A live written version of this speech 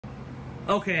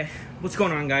Okay, what's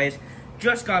going on, guys?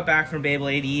 Just got back from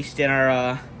Beyblade East in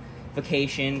our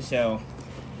vacation, so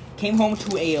came home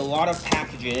to a lot of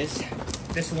packages.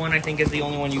 This one I think is the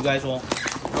only one you guys will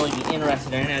really be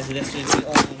interested in, as this is the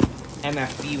only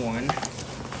MFB one.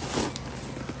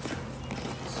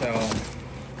 So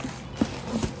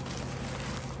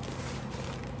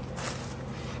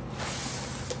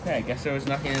okay, I guess there was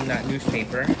nothing in that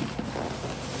newspaper.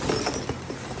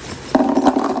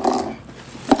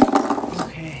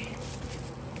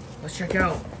 Let's check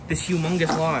out this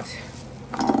humongous lot.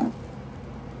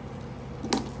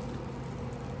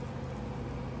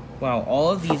 Wow,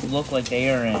 all of these look like they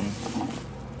are in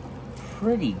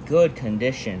pretty good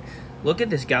condition. Look at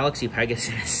this Galaxy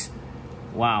Pegasus.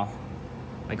 Wow,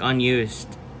 like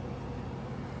unused.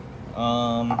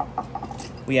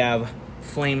 We have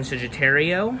Flame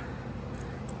Sagittario.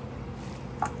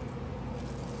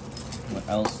 What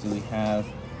else do we have?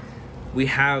 We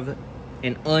have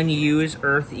an unused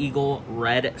Earth Eagle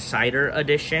Red Cider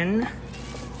Edition.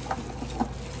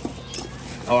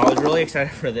 Oh, I was really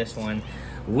excited for this one.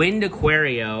 Wind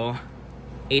Aquario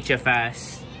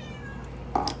HFS.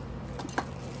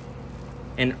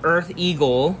 An Earth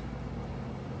Eagle.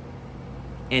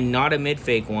 And not a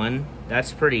mid-fake one.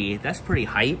 That's pretty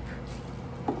hype.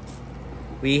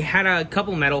 We had a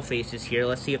couple metal faces here.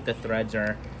 Let's see if the threads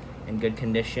are in good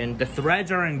condition. The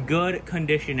threads are in good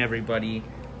condition, everybody.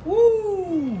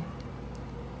 Woo!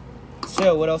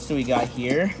 So, what else do we got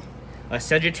here? A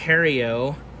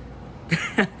Sagittario.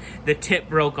 The tip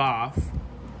broke off.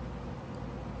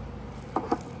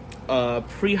 A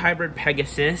pre-hybrid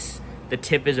Pegasus. The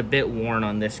tip is a bit worn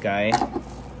on this guy.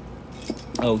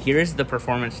 Oh, here's the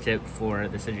performance tip for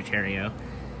the Sagittario.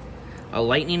 A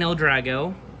Lightning El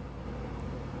Drago.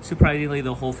 Surprisingly,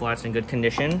 the whole flat's in good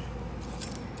condition.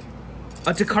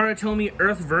 A Takara Tomy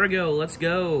Earth Virgo. Let's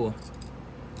go.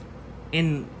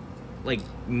 In like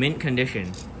mint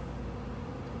condition,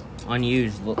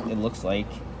 unused. It looks like.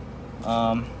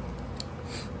 Rock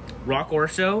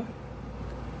Orso,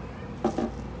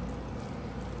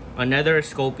 another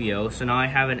Scorpio. So now I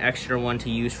have an extra one to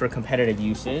use for competitive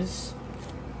uses.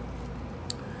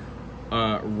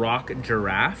 Rock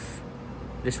Giraffe.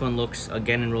 This one looks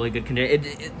again in really good condition.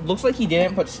 It looks like he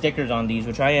didn't put stickers on these,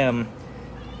 which I am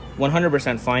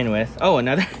 100% fine with. Oh,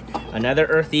 another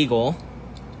Earth Eagle.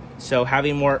 So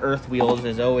having more Earth wheels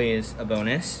is always a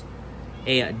bonus.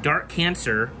 A Dark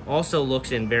Cancer also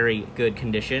looks in very good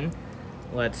condition.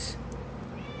 Let's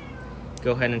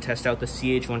go ahead and test out the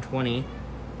CH120.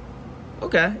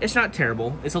 Okay, it's not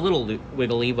terrible. It's a little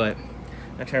wiggly, but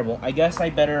not terrible. I guess I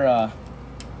better,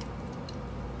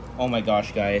 oh my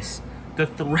gosh, guys. The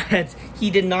threads,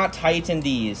 he did not tighten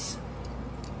these.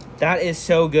 That is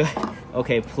so good.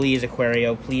 Okay, please,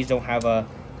 Aquario, please don't have a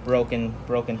broken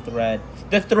thread.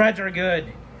 The threads are good.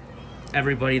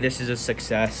 Everybody, this is a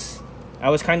success. I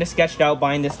was kind of sketched out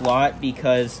buying this lot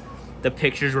because the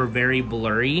pictures were very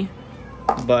blurry,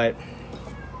 but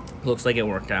looks like it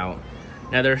worked out.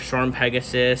 Another Storm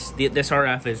Pegasus. This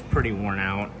RF is pretty worn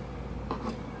out.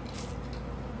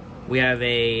 We have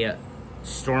a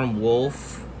Storm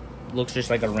Wolf. Looks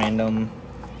just like a random.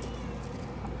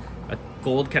 A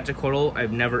Gold Quetzalcoatl.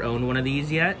 I've never owned one of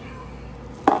these yet.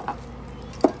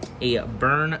 A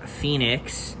Burn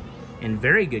Phoenix in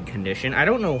very good condition. I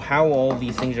don't know how all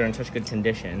these things are in such good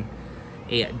condition.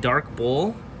 A Dark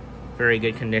Bull, very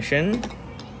good condition.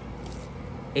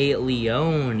 A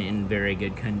Leon in very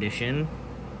good condition.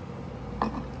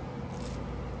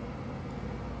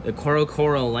 The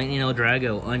Coro Lightning El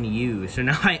Drago unused. So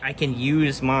now I can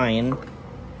use mine.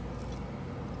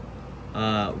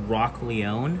 Rock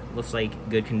Leon, looks like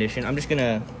good condition. I'm just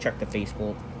gonna check the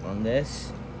faceplate on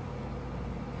this.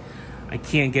 I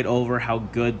can't get over how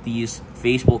good these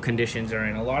faceplate conditions are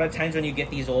in. A lot of times when you get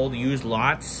these old used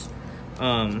lots,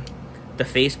 the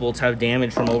faceplates have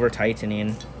damage from over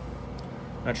tightening.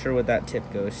 Not sure what that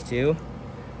tip goes to.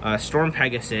 Storm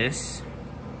Pegasus.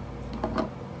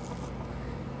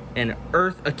 An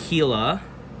Earth Aquila,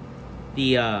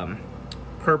 the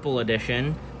purple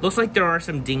edition. Looks like there are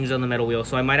some dings on the metal wheel,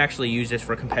 so I might actually use this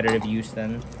for competitive use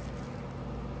then.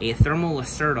 A Thermal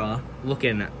Lacerda,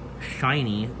 looking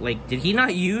shiny. Like, did he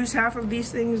not use half of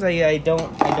these things? I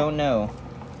don't know.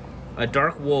 A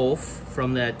Dark Wolf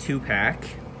from the 2-pack.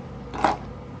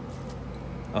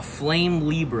 A Flame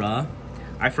Libra.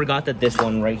 I forgot that this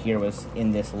one right here was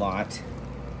in this lot.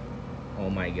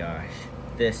 Oh my gosh.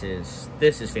 This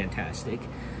is fantastic.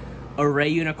 A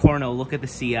Ray Unicorno, look at the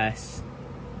CS.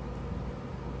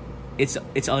 It's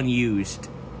unused.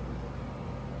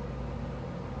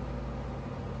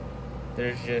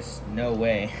 There's just no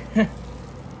way.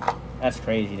 That's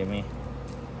crazy to me.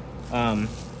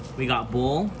 We got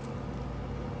Bull.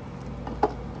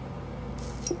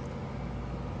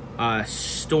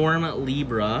 Storm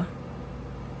Libra.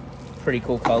 Pretty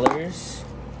cool colors.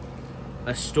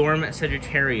 A Storm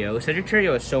Sagittario.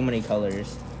 Sagittario has so many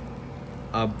colors.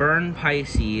 A Burn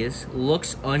Pisces.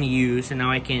 Looks unused, and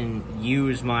now I can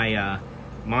use my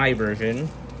my version.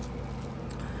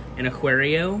 An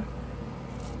Aquario.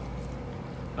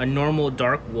 A normal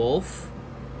Dark Wolf.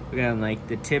 Again, like,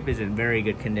 the tip is in very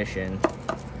good condition.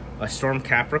 A Storm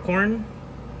Capricorn.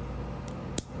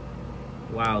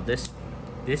 Wow, this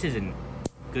is in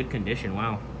good condition.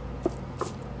 Wow.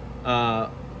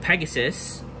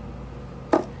 Pegasus.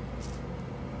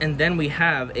 And then we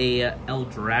have a El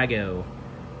Drago.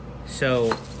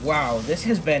 So, wow, this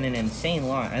has been an insane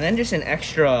lot. And then just an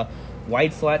extra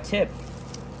wide flat tip.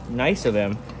 Nice of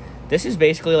him. This is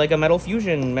basically like a Metal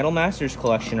Fusion, Metal Masters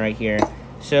collection right here.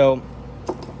 So,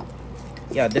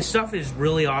 yeah, this stuff is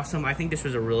really awesome. I think this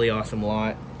was a really awesome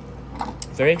lot.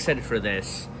 Very excited for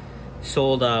this.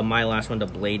 Sold my last one to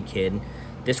Blade Kid.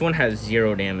 This one has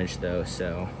 0 damage though,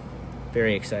 so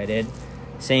very excited.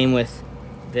 Same with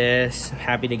this.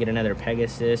 Happy to get another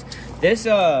Pegasus. This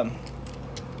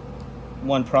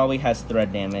one probably has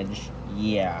thread damage.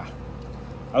 Yeah.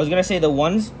 I was gonna say the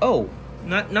ones, oh,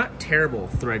 not terrible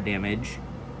thread damage,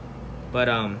 but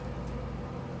a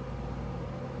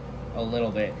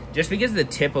little bit. Just because the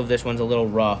tip of this one's a little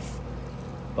rough,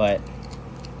 but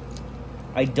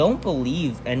I don't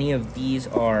believe any of these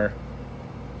are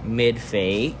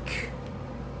mid-fake.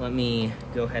 Let me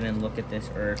go ahead and look at this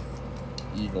Earth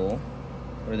Eagle,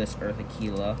 or this Earth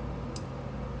Aquila.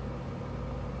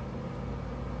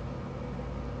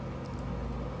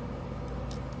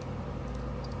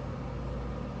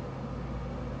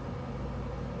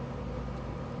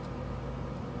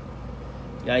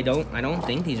 Yeah, I don't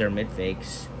think these are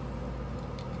mid-fakes.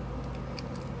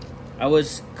 I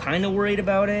was kind of worried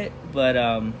about it, but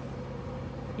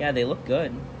yeah, they look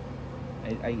good.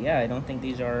 Yeah, I don't think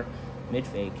these are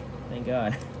mid-fake. Thank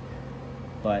God.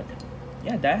 But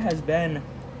yeah, that has been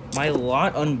my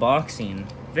lot unboxing.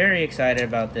 Very excited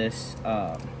about this.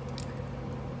 A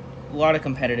lot of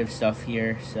competitive stuff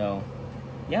here. So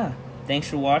yeah, thanks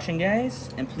for watching,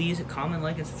 guys, and please comment,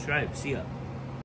 like, and subscribe. See ya.